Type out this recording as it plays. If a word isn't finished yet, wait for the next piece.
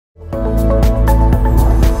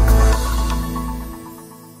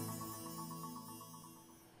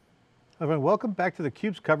Everyone, welcome back to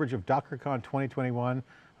theCUBE's coverage of DockerCon 2021.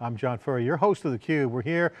 I'm John Furrier, your host of theCUBE. We're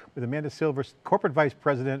here with Amanda Silver, Corporate Vice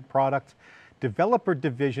President, Product, Developer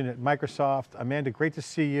Division at Microsoft. Amanda, great to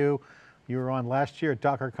see you. You were on last year at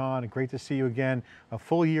DockerCon, and great to see you again. A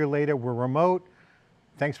full year later, we're remote.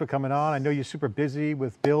 Thanks for coming on. I know you're super busy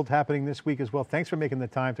with Build happening this week as well. Thanks for making the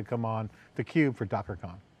time to come on theCUBE for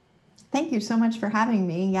DockerCon. Thank you so much for having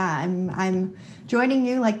me. Yeah, I'm joining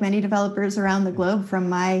you like many developers around the globe from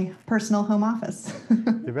my personal home office.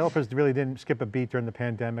 Developers really didn't skip a beat during the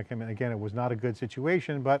pandemic. I mean, again, it was not a good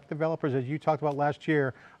situation, but developers, as you talked about last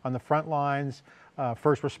year, on the front lines,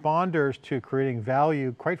 first responders to creating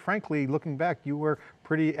value, quite frankly, looking back, you were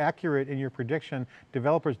pretty accurate in your prediction.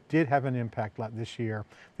 Developers did have an impact this year.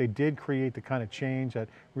 They did create the kind of change that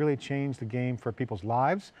really changed the game for people's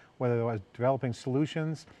lives, whether it was developing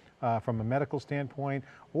solutions, from a medical standpoint,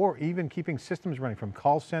 or even keeping systems running, from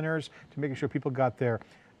call centers to making sure people got their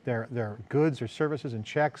goods or services and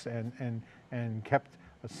checks and kept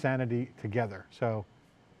sanity together. So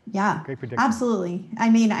yeah, great prediction. Absolutely.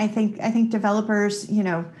 I mean, I think developers,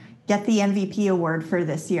 get the MVP award for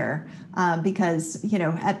this year because,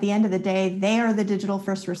 at the end of the day, they are the digital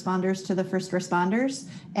first responders to the first responders.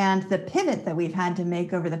 And the pivot that we've had to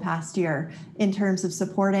make over the past year in terms of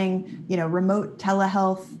supporting, remote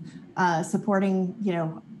telehealth, supporting,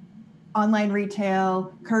 online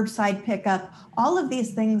retail, curbside pickup, all of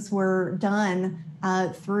these things were done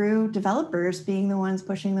through developers being the ones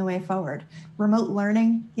pushing the way forward. Remote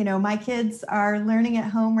learning, my kids are learning at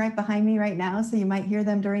home right behind me right now, so you might hear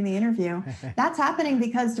them during the interview. That's happening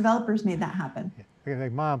because developers made that happen. They're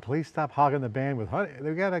like, Mom, please stop hogging the bandwidth.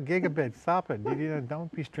 They've got a gigabit, stop it.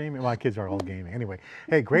 Don't be streaming. Well, my kids are all gaming. Anyway,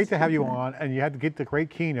 hey, great to have you on, and you had to get the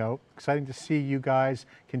great keynote. Exciting to see you guys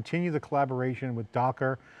continue the collaboration with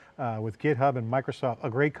Docker, with GitHub and Microsoft, a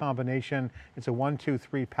great combination. It's a 1, 2,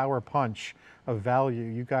 3 power punch of value.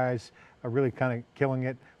 You guys are really kind of killing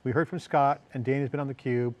it. We heard from Scott, and Dana's been on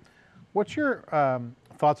theCUBE. What's your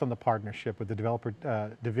thoughts on the partnership with the developer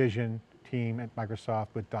division team at Microsoft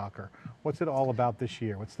with Docker? What's it all about this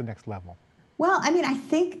year? What's the next level? Well, I mean, I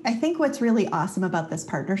think what's really awesome about this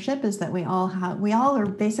partnership is that we all are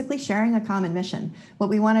basically sharing a common mission.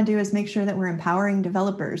 What we want to do is make sure that we're empowering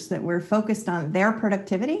developers, that we're focused on their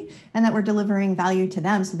productivity, and that we're delivering value to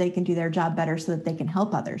them so they can do their job better so that they can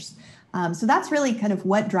help others. So that's really kind of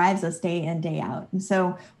what drives us day in, day out. And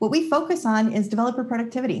so what we focus on is developer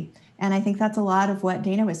productivity. And I think that's a lot of what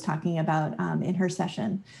Dana was talking about in her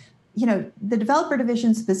session. The developer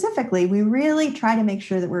division specifically, we really try to make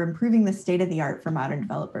sure that we're improving the state of the art for modern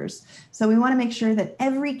developers. So we want to make sure that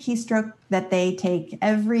every keystroke that they take,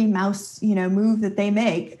 every mouse, move that they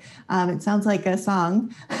make, it sounds like a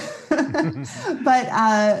song, but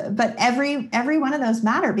every one of those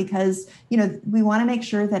matter because, we want to make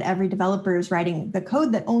sure that every developer is writing the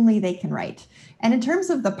code that only they can write. And in terms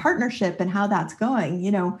of the partnership and how that's going,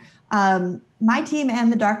 my team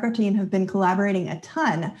and the Docker team have been collaborating a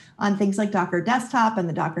ton on things like Docker Desktop and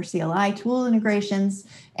the Docker CLI tool integrations.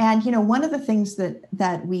 And one of the things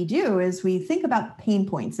that we do is we think about pain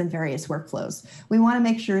points in various workflows. We want to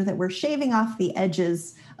make sure that we're shaving off the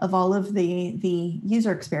edges of all of the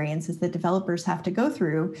user experiences that developers have to go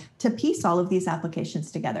through to piece all of these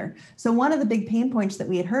applications together. So one of the big pain points that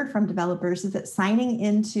we had heard from developers is that signing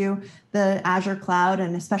into the Azure cloud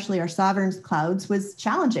and especially our sovereign clouds was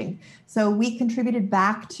challenging. So we contributed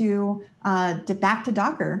back to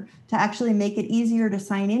Docker to actually make it easier to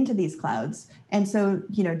sign into these clouds. And so,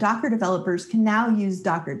 Docker developers can now use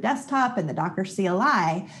Docker Desktop and the Docker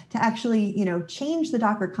CLI to actually, change the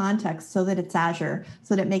Docker context so that it's Azure,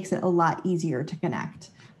 so that it makes it a lot easier to connect.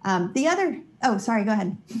 Oh, sorry, go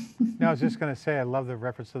ahead. No, I was just going to say, I love the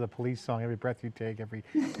reference to the Police song, every breath you take, every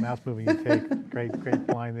mouse moving you take. Great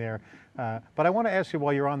line there. But I want to ask you,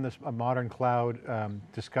 while you're on this modern cloud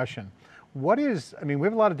discussion, we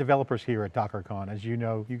have a lot of developers here at DockerCon. As you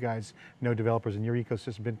know, you guys know developers in your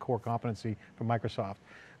ecosystem, been core competency for Microsoft.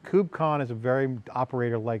 KubeCon is a very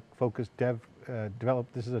operator-like focused this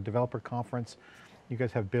is a developer conference. You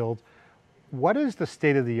guys have Build. What is the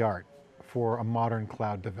state of the art for a modern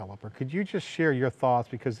cloud developer? Could you just share your thoughts?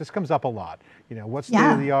 Because this comes up a lot. What's state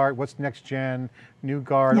of the art? What's next gen? New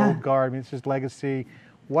guard, old guard? This is legacy.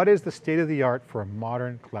 What is the state of the art for a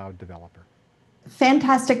modern cloud developer?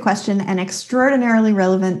 Fantastic question and extraordinarily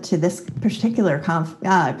relevant to this particular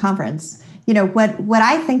conference. what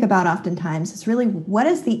I think about oftentimes is really what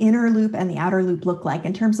does the inner loop and the outer loop look like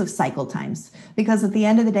in terms of cycle times? Because at the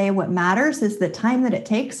end of the day, what matters is the time that it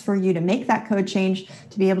takes for you to make that code change,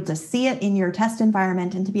 to be able to see it in your test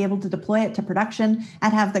environment and to be able to deploy it to production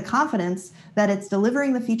and have the confidence that it's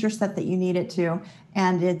delivering the feature set that you need it to,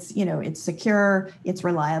 and it's secure, it's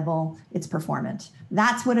reliable, it's performant.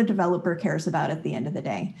 That's what a developer cares about at the end of the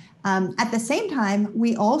day. At the same time,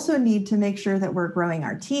 we also need to make sure that we're growing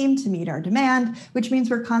our team to meet our demand, which means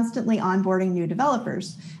we're constantly onboarding new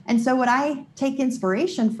developers. And so what I take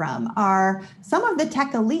inspiration from are some of the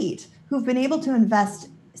tech elite who've been able to invest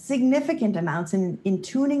significant amounts in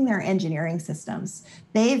tuning their engineering systems.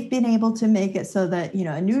 They've been able to make it so that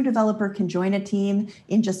a new developer can join a team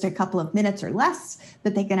in just a couple of minutes or less,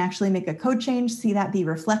 that they can actually make a code change, see that be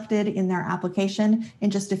reflected in their application in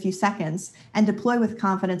just a few seconds, and deploy with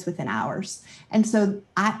confidence within hours. And so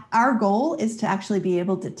our goal is to actually be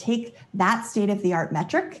able to take that state-of-the-art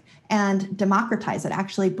metric and democratize it,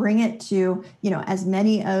 actually bring it to as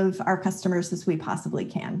many of our customers as we possibly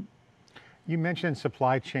can. You mentioned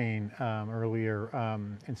supply chain earlier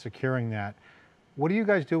and securing that. What are you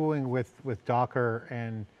guys doing with Docker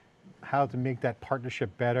and how to make that partnership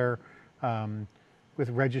better with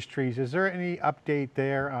registries? Is there any update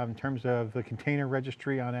there in terms of the container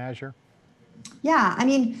registry on Azure? Yeah, I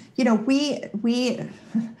mean, we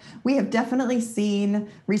have definitely seen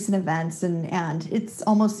recent events, and it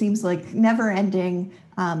almost seems like never-ending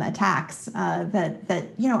attacks that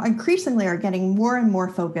increasingly are getting more and more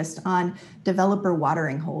focused on developer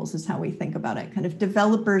watering holes, is how we think about it. Kind of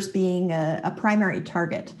developers being a primary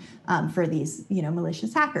target for these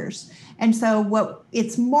malicious hackers. And so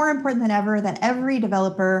it's more important than ever that every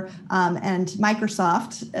developer and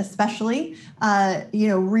Microsoft especially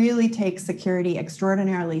really takes security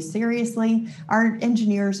extraordinarily seriously. Our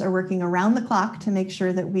engineers are working around the clock to make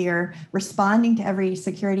sure that we are responding to every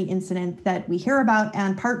security incident that we hear about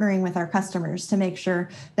and partnering with our customers to make sure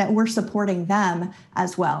that we're supporting them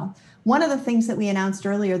as well. One of the things that we announced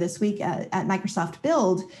earlier this week at Microsoft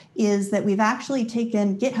Build is that we've actually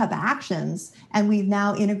taken GitHub Actions and we've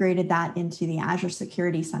now integrated that into the Azure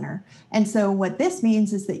Security Center. And so what this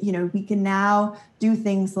means is that we can now do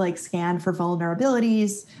things like scan for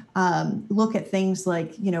vulnerabilities, look at things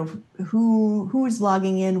like who's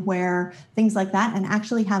logging in where, things like that, and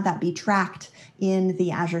actually have that be tracked in the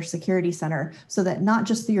Azure Security Center so that not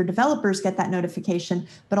just your developers get that notification,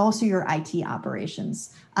 but also your IT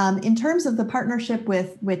operations. In terms of the partnership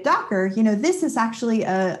with Docker, this is actually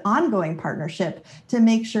an ongoing partnership to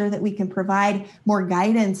make sure that we can provide more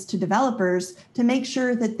guidance to developers to make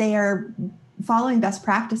sure that they are following best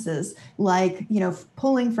practices like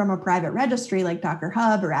pulling from a private registry like Docker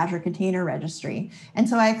Hub or Azure Container Registry. And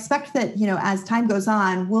so I expect that as time goes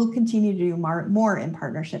on, we'll continue to do more in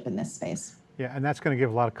partnership in this space. Yeah, and that's going to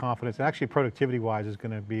give a lot of confidence. And actually, productivity-wise, is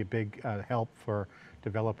going to be a big help for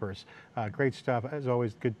developers. Great stuff, as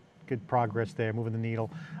always. Good progress there, moving the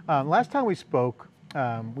needle. Last time we spoke,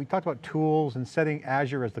 we talked about tools and setting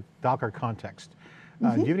Azure as the Docker context. Do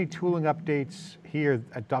you have any tooling updates here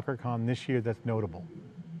at DockerCon this year that's notable?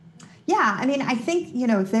 Yeah, I mean, I think,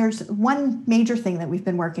 there's one major thing that we've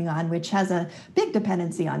been working on, which has a big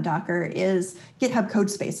dependency on Docker, is GitHub code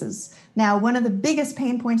spaces. Now, one of the biggest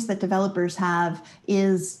pain points that developers have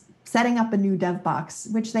is setting up a new dev box,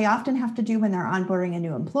 which they often have to do when they're onboarding a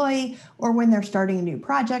new employee or when they're starting a new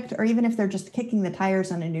project, or even if they're just kicking the tires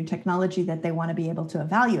on a new technology that they want to be able to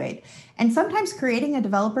evaluate. And sometimes creating a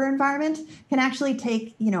developer environment can actually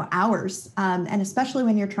take, hours. And especially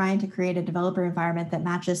when you're trying to create a developer environment that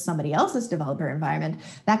matches somebody else's developer environment,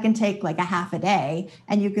 that can take like a half a day.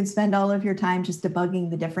 And you can spend all of your time just debugging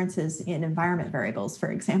the differences in environment variables,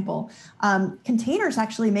 for example. Containers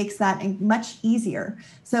actually makes that much easier.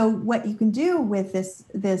 So what you can do with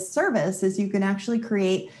this service is you can actually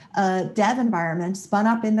create a dev environment spun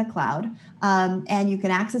up in the cloud, and you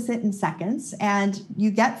can access it in seconds, and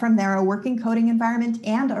you get from there a working coding environment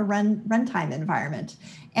and a runtime environment.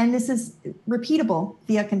 And this is repeatable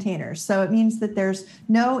via containers. So it means that there's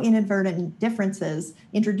no inadvertent differences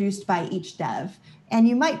introduced by each dev. And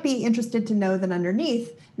you might be interested to know that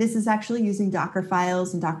underneath, this is actually using Docker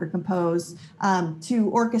files and Docker Compose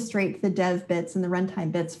to orchestrate the dev bits and the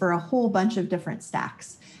runtime bits for a whole bunch of different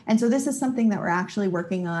stacks. And so this is something that we're actually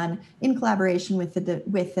working on in collaboration with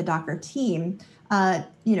the Docker team,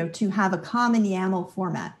 to have a common YAML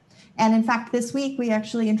format. And in fact, this week, we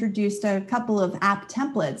actually introduced a couple of app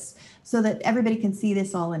templates so that everybody can see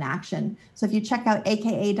this all in action. So if you check out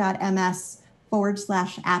aka.ms/app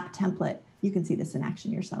template, you can see this in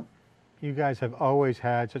action yourself. You guys have always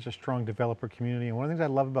had such a strong developer community, and one of the things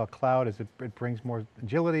I love about cloud is it brings more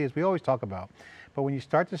agility, as we always talk about. But when you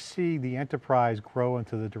start to see the enterprise grow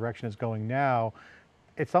into the direction it's going now,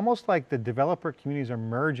 it's almost like the developer communities are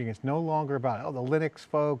merging. It's no longer about, oh, the Linux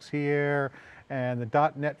folks here and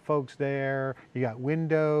the .NET folks there. You got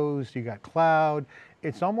Windows, you got cloud.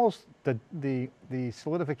 It's almost the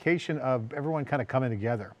solidification of everyone kind of coming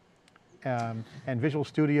together. And Visual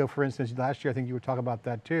Studio, for instance, last year I think you were talking about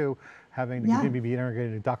that too, having to be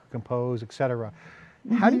integrated in Docker Compose, et cetera.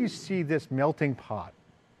 How do you see this melting pot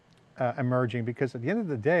emerging? Because at the end of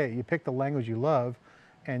the day, you pick the language you love,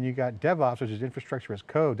 and you got DevOps, which is infrastructure as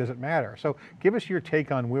code, doesn't matter. So give us your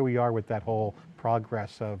take on where we are with that whole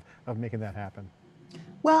progress of making that happen.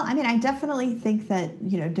 Well, I mean, I definitely think that,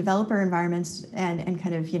 developer environments and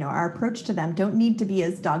kind of, our approach to them don't need to be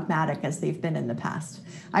as dogmatic as they've been in the past.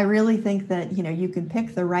 I really think that, you can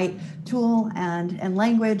pick the right tool and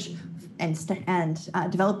language and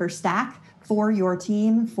developer stack for your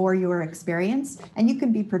team, for your experience, and you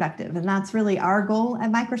can be productive. And that's really our goal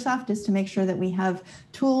at Microsoft, is to make sure that we have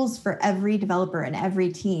tools for every developer and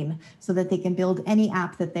every team so that they can build any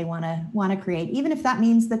app that they want to create, even if that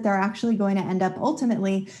means that they're actually going to end up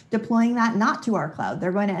ultimately deploying that not to our cloud.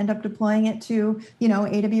 They're going to end up deploying it to,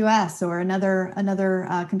 AWS or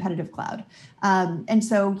another competitive cloud. And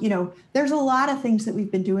so, there's a lot of things that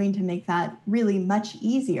we've been doing to make that really much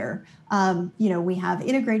easier. We have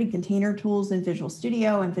integrated container tools in Visual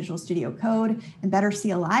Studio and Visual Studio Code, and better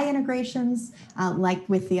CLI integrations, like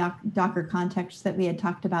with the Docker context that we had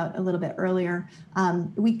talked about a little bit earlier.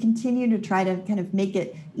 We continue to try to kind of make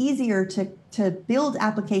it easier to build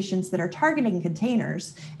applications that are targeting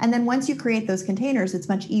containers. And then once you create those containers, it's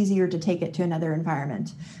much easier to take it to another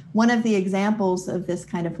environment. One of the examples of this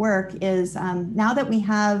kind of work is now that we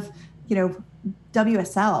have,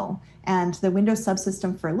 WSL and the Windows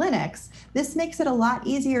subsystem for Linux, this makes it a lot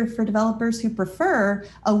easier for developers who prefer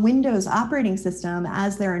a Windows operating system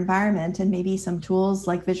as their environment, and maybe some tools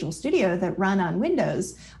like Visual Studio that run on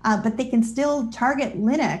Windows, but they can still target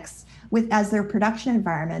Linux as their production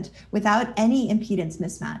environment without any impedance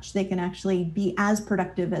mismatch. They can actually be as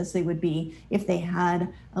productive as they would be if they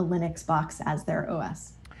had a Linux box as their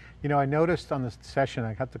OS. I noticed on this session,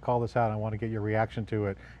 I have to call this out, I want to get your reaction to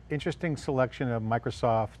it. Interesting selection of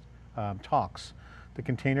Microsoft talks. The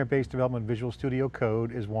container-based development of Visual Studio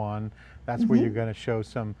Code is one. That's where you're going to show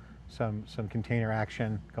some container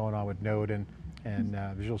action going on with Node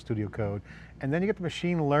and Visual Studio Code. And then you get the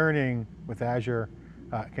machine learning with Azure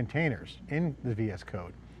containers in the VS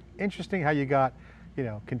Code. Interesting how you got,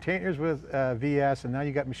 containers with VS, and now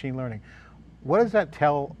you got machine learning. What does that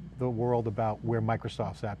tell the world about where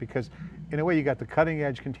Microsoft's at? Because in a way you got the cutting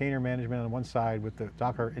edge container management on one side with the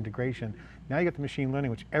Docker integration. Now you got the machine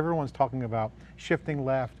learning, which everyone's talking about, shifting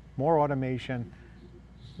left, more automation.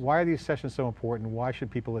 Why are these sessions so important? Why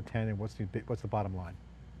should people attend, and what's the bottom line?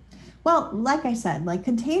 Well, like I said,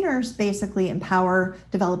 containers basically empower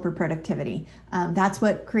developer productivity. That's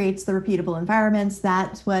what creates the repeatable environments.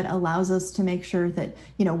 That's what allows us to make sure that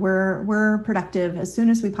we're productive as soon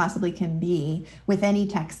as we possibly can be with any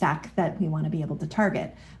tech stack that we want to be able to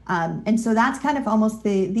target. And so that's kind of almost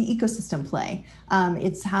the ecosystem play.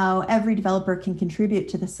 It's how every developer can contribute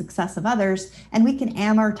to the success of others, and we can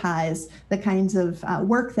amortize the kinds of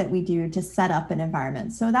work that we do to set up an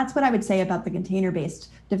environment. So that's what I would say about the container-based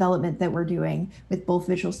development that we're doing with both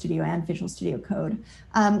Visual Studio and Visual Studio Code.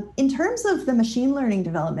 In terms of the machine learning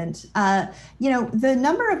development, the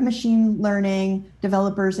number of machine learning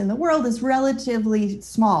developers in the world is relatively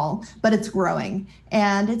small, but it's growing.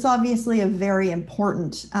 And it's obviously a very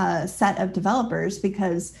important set of developers,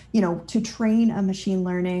 because, to train a machine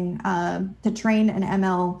learning, to train an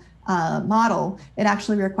ML model, it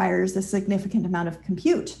actually requires a significant amount of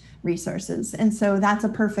compute resources. And so that's a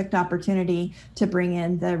perfect opportunity to bring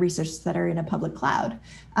in the resources that are in a public cloud.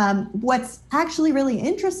 What's actually really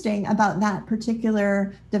interesting about that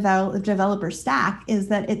particular developer stack is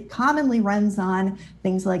that it commonly runs on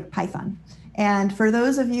things like Python. And for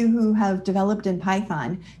those of you who have developed in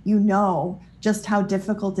Python, just how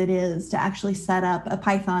difficult it is to actually set up a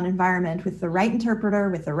Python environment with the right interpreter,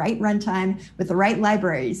 with the right runtime, with the right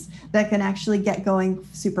libraries that can actually get going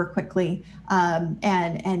super quickly,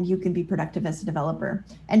 and you can be productive as a developer.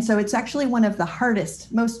 And so it's actually one of the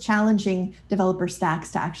hardest, most challenging developer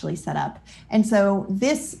stacks to actually set up. And so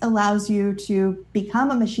this allows you to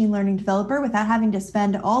become a machine learning developer without having to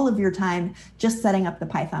spend all of your time just setting up the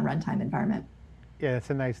Python runtime environment. Yeah,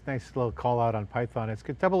 it's a nice little call out on Python. It's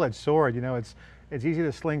a double-edged sword. It's easy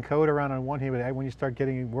to sling code around on one hand, but when you start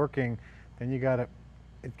getting it working, then you got to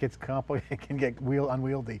it gets complicated, it can get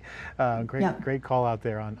unwieldy. Yep. Great call out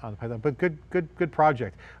there on Python, but good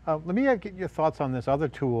project. Let me get your thoughts on this other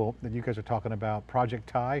tool that you guys are talking about, Project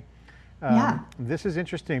Tie. Yeah. This is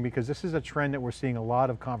interesting because this is a trend that we're seeing a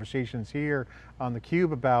lot of conversations here on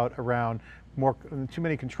theCUBE about around too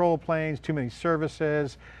many control planes, too many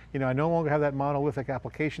services. You know, I no longer have that monolithic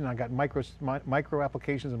application. I got micro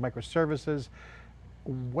applications and microservices.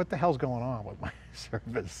 What the hell's going on with my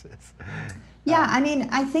services? Yeah, I mean,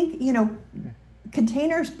 I think,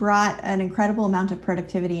 containers brought an incredible amount of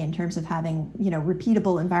productivity in terms of having,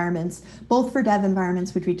 repeatable environments, both for dev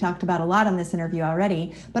environments, which we talked about a lot on this interview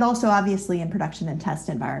already, but also obviously in production and test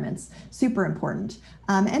environments, super important.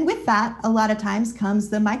 And with that, a lot of times comes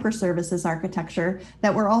the microservices architecture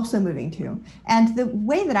that we're also moving to. And the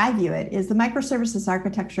way that I view it is the microservices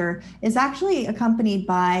architecture is actually accompanied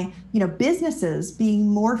by, businesses being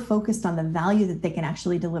more focused on the value that they can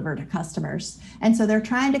actually deliver to customers. And so they're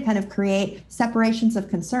trying to kind of create separations of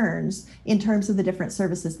concerns in terms of the different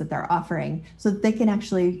services that they're offering so that they can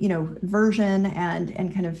actually, version and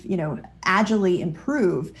kind of, agilely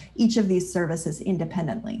improve each of these services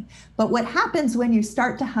independently. But what happens when you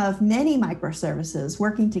start to have many microservices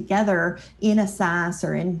working together in a SaaS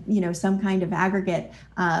or in some kind of aggregate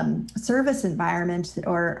service environment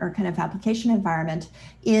or kind of application environment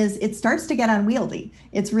is it starts to get unwieldy.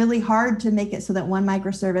 It's really hard to make it so that one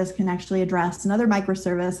microservice can actually address another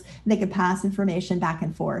microservice. They can pass information back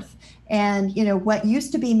and forth. And what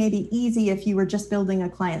used to be maybe easy if you were just building a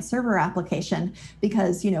client server application,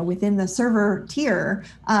 because within the server tier,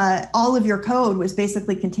 all of your code was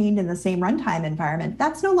basically contained in the same runtime environment.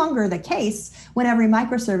 That's no longer the case when every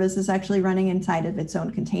microservice is actually running inside of its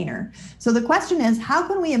own container. So the question is, how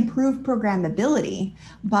can we improve programmability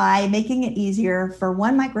by making it easier for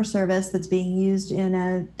one microservice that's being used in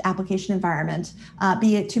an application environment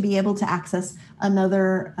to be able to access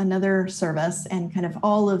another service and kind of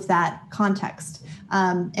all of that context.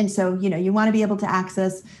 And so, you want to be able to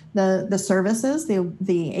access the services,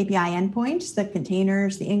 the API endpoints, the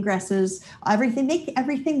containers, the ingresses, everything, make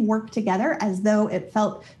everything work together as though it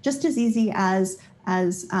felt just as easy as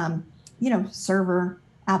server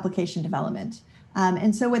application development.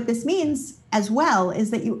 And so what this means as well is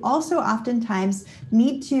that you also oftentimes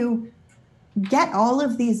need to get all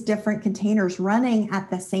of these different containers running at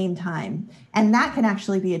the same time. And that can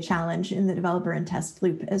actually be a challenge in the developer and test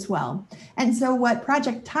loop as well. And so what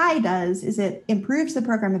Project Tie does is it improves the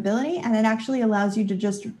programmability, and it actually allows you to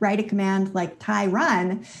just write a command like tie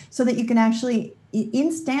run so that you can actually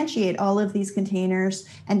instantiate all of these containers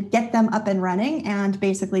and get them up and running and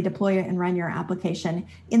basically deploy it and run your application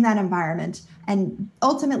in that environment and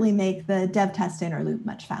ultimately make the dev test inner loop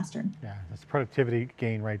much faster. Yeah, that's productivity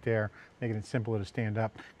gain right there, making it simpler to stand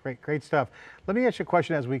up. Great stuff. Let me ask you a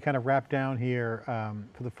question as we kind of wrap down here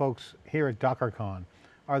for the folks here at DockerCon.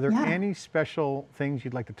 Are there any special things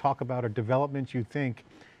you'd like to talk about or developments you think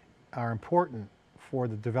are important for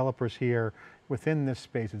the developers here within this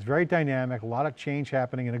space? It's very dynamic, a lot of change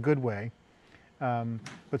happening in a good way,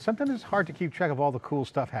 but sometimes it's hard to keep track of all the cool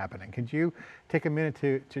stuff happening. Could you take a minute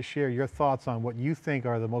to share your thoughts on what you think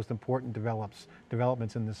are the most important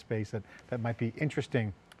developments in this space that might be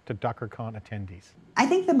interesting to DockerCon attendees? I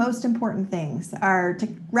think the most important things are to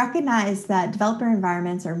recognize that developer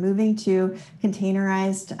environments are moving to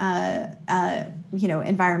containerized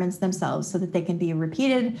environments themselves so that they can be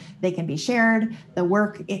repeated, they can be shared, the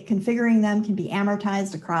work configuring them can be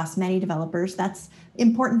amortized across many developers. That's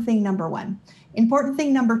important thing number one. Important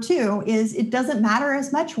thing number two is it doesn't matter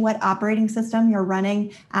as much what operating system you're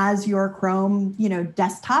running as your Chrome,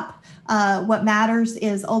 desktop. What matters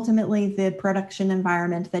is ultimately the production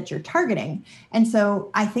environment that you're targeting. And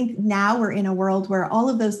so I think now we're in a world where all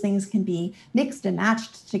of those things can be mixed and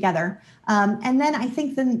matched together. And then I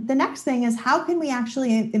think the next thing is how can we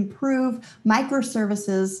actually improve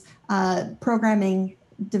microservices programming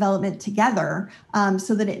development together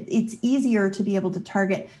so that it's easier to be able to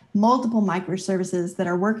target multiple microservices that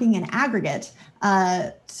are working in aggregate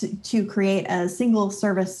to create a single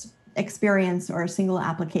service experience or a single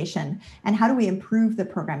application. And how do we improve the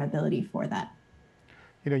programmability for that?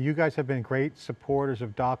 You guys have been great supporters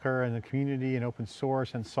of Docker and the community and open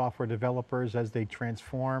source and software developers as they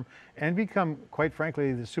transform and become, quite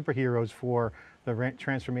frankly, the superheroes for the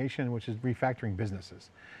transformation, which is refactoring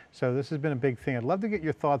businesses. So this has been a big thing. I'd love to get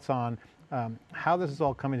your thoughts on how this is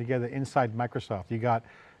all coming together inside Microsoft. You got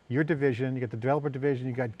your division, you got the developer division,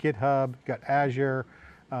 you got GitHub, you got Azure,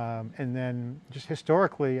 and then just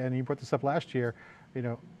historically, and you brought this up last year,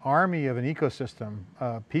 army of an ecosystem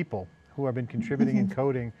of people who have been contributing and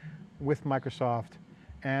coding with Microsoft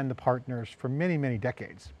and the partners for many, many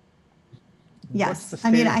decades. What's Yes. the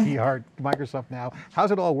state of the art Microsoft now?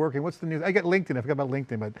 How's it all working? What's the news? I get LinkedIn, I forgot about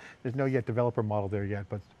LinkedIn, but there's no yet developer model there yet,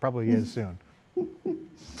 but probably is soon.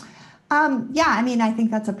 Yeah, I mean, I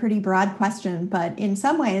think that's a pretty broad question, but in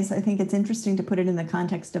some ways, I think it's interesting to put it in the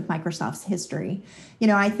context of Microsoft's history. You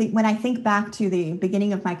know, I think when I think back to the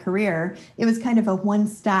beginning of my career, it was kind of a one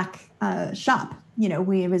stack shop. You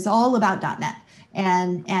know, it was all about .NET.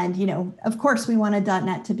 And you know, of course, we wanted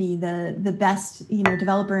 .NET to be the best, you know,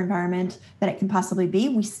 developer environment that it can possibly be.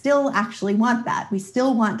 We still actually want that. We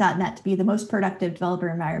still want .NET to be the most productive developer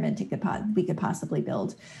environment we could possibly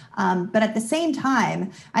build. But at the same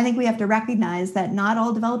time, I think we have to recognize that not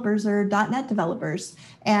all developers are .NET developers,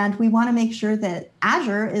 and we want to make sure that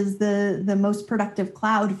Azure is the most productive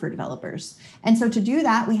cloud for developers. And so to do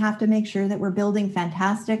that, we have to make sure that we're building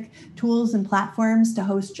fantastic tools and platforms to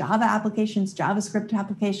host Java applications, JavaScript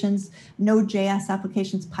applications, Node.js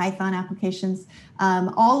applications, Python applications,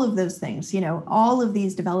 all of those things. You know, all of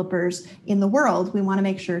these developers in the world, we want to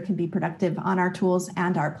make sure can be productive on our tools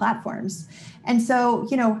and our platforms. And so,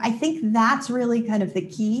 you know, I think that's really kind of the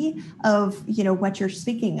key of, you know, what you're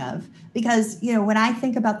speaking of, because, you know, when I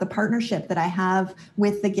think about the partnership that I have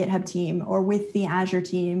with the GitHub team or with the Azure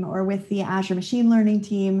team or with the Azure machine learning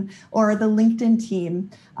team or the LinkedIn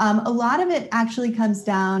team, a lot of it actually comes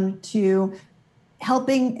down to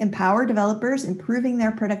helping empower developers, improving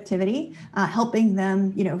their productivity, helping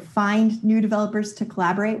them, you know, find new developers to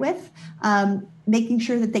collaborate with, making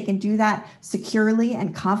sure that they can do that securely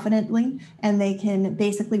and confidently, and they can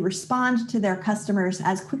basically respond to their customers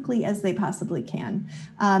as quickly as they possibly can.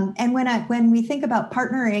 And when we think about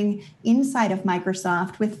partnering inside of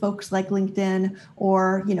Microsoft with folks like LinkedIn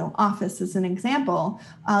or, you know, Office as an example,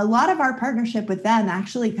 a lot of our partnership with them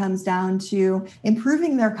actually comes down to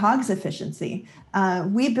improving their COGS efficiency.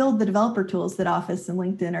 We build the developer tools that Office and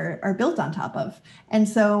LinkedIn are built on top of. And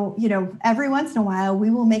so, you know, every once in a while, we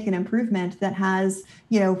will make an improvement that has,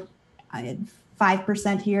 you know,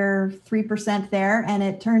 5% here, 3% there, and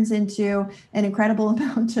it turns into an incredible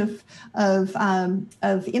amount of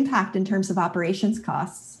impact in terms of operations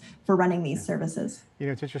costs for running these services. You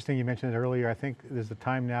know, it's interesting you mentioned it earlier. I think there's a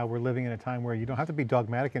time now, we're living in a time where you don't have to be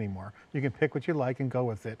dogmatic anymore. You can pick what you like and go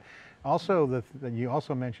with it. Also, you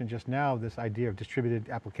also mentioned just now this idea of distributed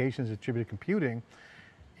applications, distributed computing.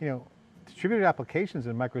 You know, distributed applications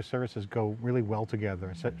and microservices go really well together,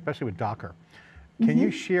 especially with Docker. Can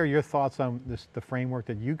you share your thoughts on the framework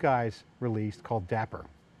that you guys released called Dapper?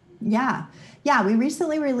 Yeah, we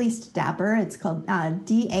recently released Dapper. It's called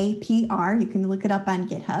DAPR. You can look it up on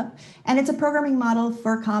GitHub. And it's a programming model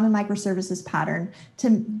for common microservices patterns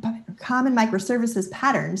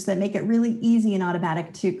that make it really easy and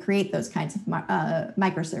automatic to create those kinds of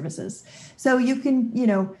microservices. So you can, you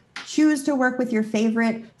know, choose to work with your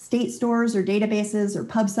favorite state stores or databases or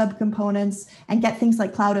pub sub components and get things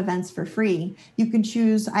like cloud events for free. You can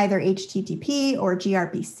choose either HTTP or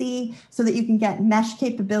gRPC so that you can get mesh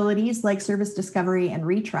capabilities like service discovery and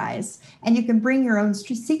retries. And you can bring your own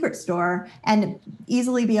secret store and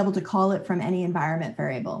easily be able to call it from any environment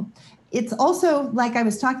variable. It's also, like I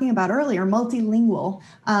was talking about earlier, multilingual.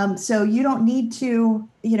 So you don't need to,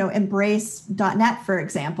 you know, embrace .NET, for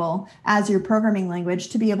example, as your programming language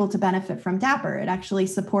to be able to benefit from Dapper. It actually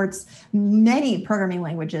supports many programming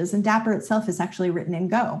languages, and Dapper itself is actually written in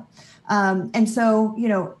Go. And so, you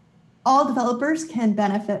know, all developers can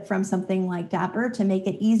benefit from something like Dapper to make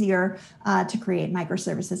it easier to create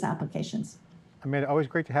microservices applications. Amanda, always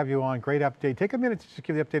great to have you on. Great update. Take a minute to just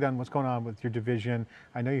give the update on what's going on with your division.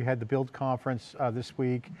 I know you had the Build conference this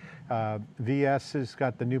week. VS has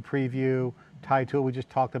got the new preview. TiTool we just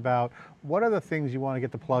talked about. What are the things you want to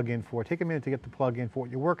get the plug in for? Take a minute to get the plug in for what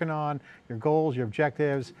you're working on, your goals, your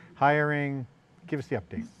objectives, hiring. Give us the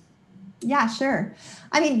update. Yeah, sure.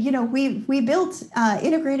 I mean, you know, we built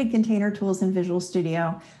integrated container tools in Visual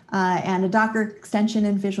Studio and a Docker extension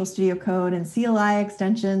in Visual Studio Code and CLI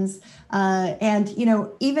extensions. And, you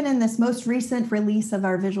know, even in this most recent release of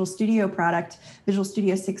our Visual Studio product, Visual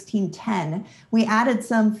Studio 16.10, we added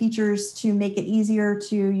some features to make it easier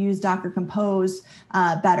to use Docker Compose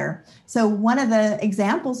better. So one of the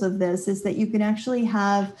examples of this is that you can actually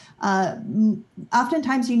have,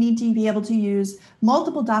 oftentimes you need to be able to use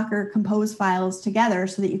multiple Docker Compose files together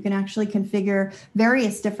so that you can actually configure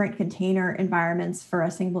various different container environments for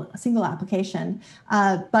a single application.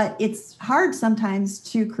 But it's hard sometimes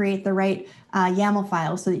to create the right YAML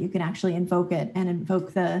file so that you can actually invoke it and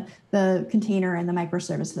invoke the container and the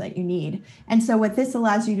microservice that you need. And so what this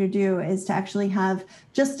allows you to do is to actually have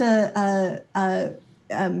just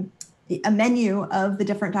a menu of the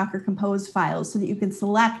different Docker Compose files so that you can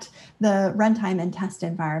select the runtime and test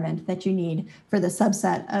environment that you need for the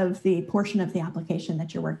subset of the portion of the application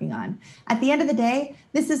that you're working on. At the end of the day,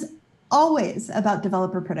 this is always about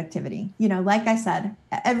developer productivity. Like I said,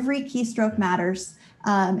 every keystroke matters,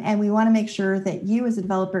 and we want to make sure that you as a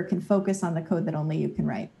developer can focus on the code that only you can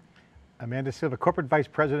write. Amanda Silva, Corporate Vice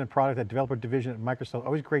President Product at Developer Division at Microsoft.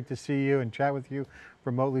 Always great to see you and chat with you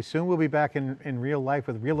remotely. Soon we'll be back in real life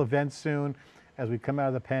with real events soon as we come out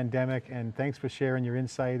of the pandemic. And thanks for sharing your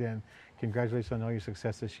insight, and congratulations on all your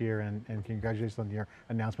success this year, and congratulations on your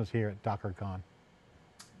announcements here at DockerCon.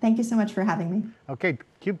 Thank you so much for having me. Okay,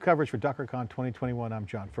 CUBE coverage for DockerCon 2021. I'm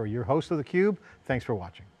John Furrier, your host of theCUBE. Thanks for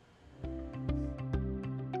watching.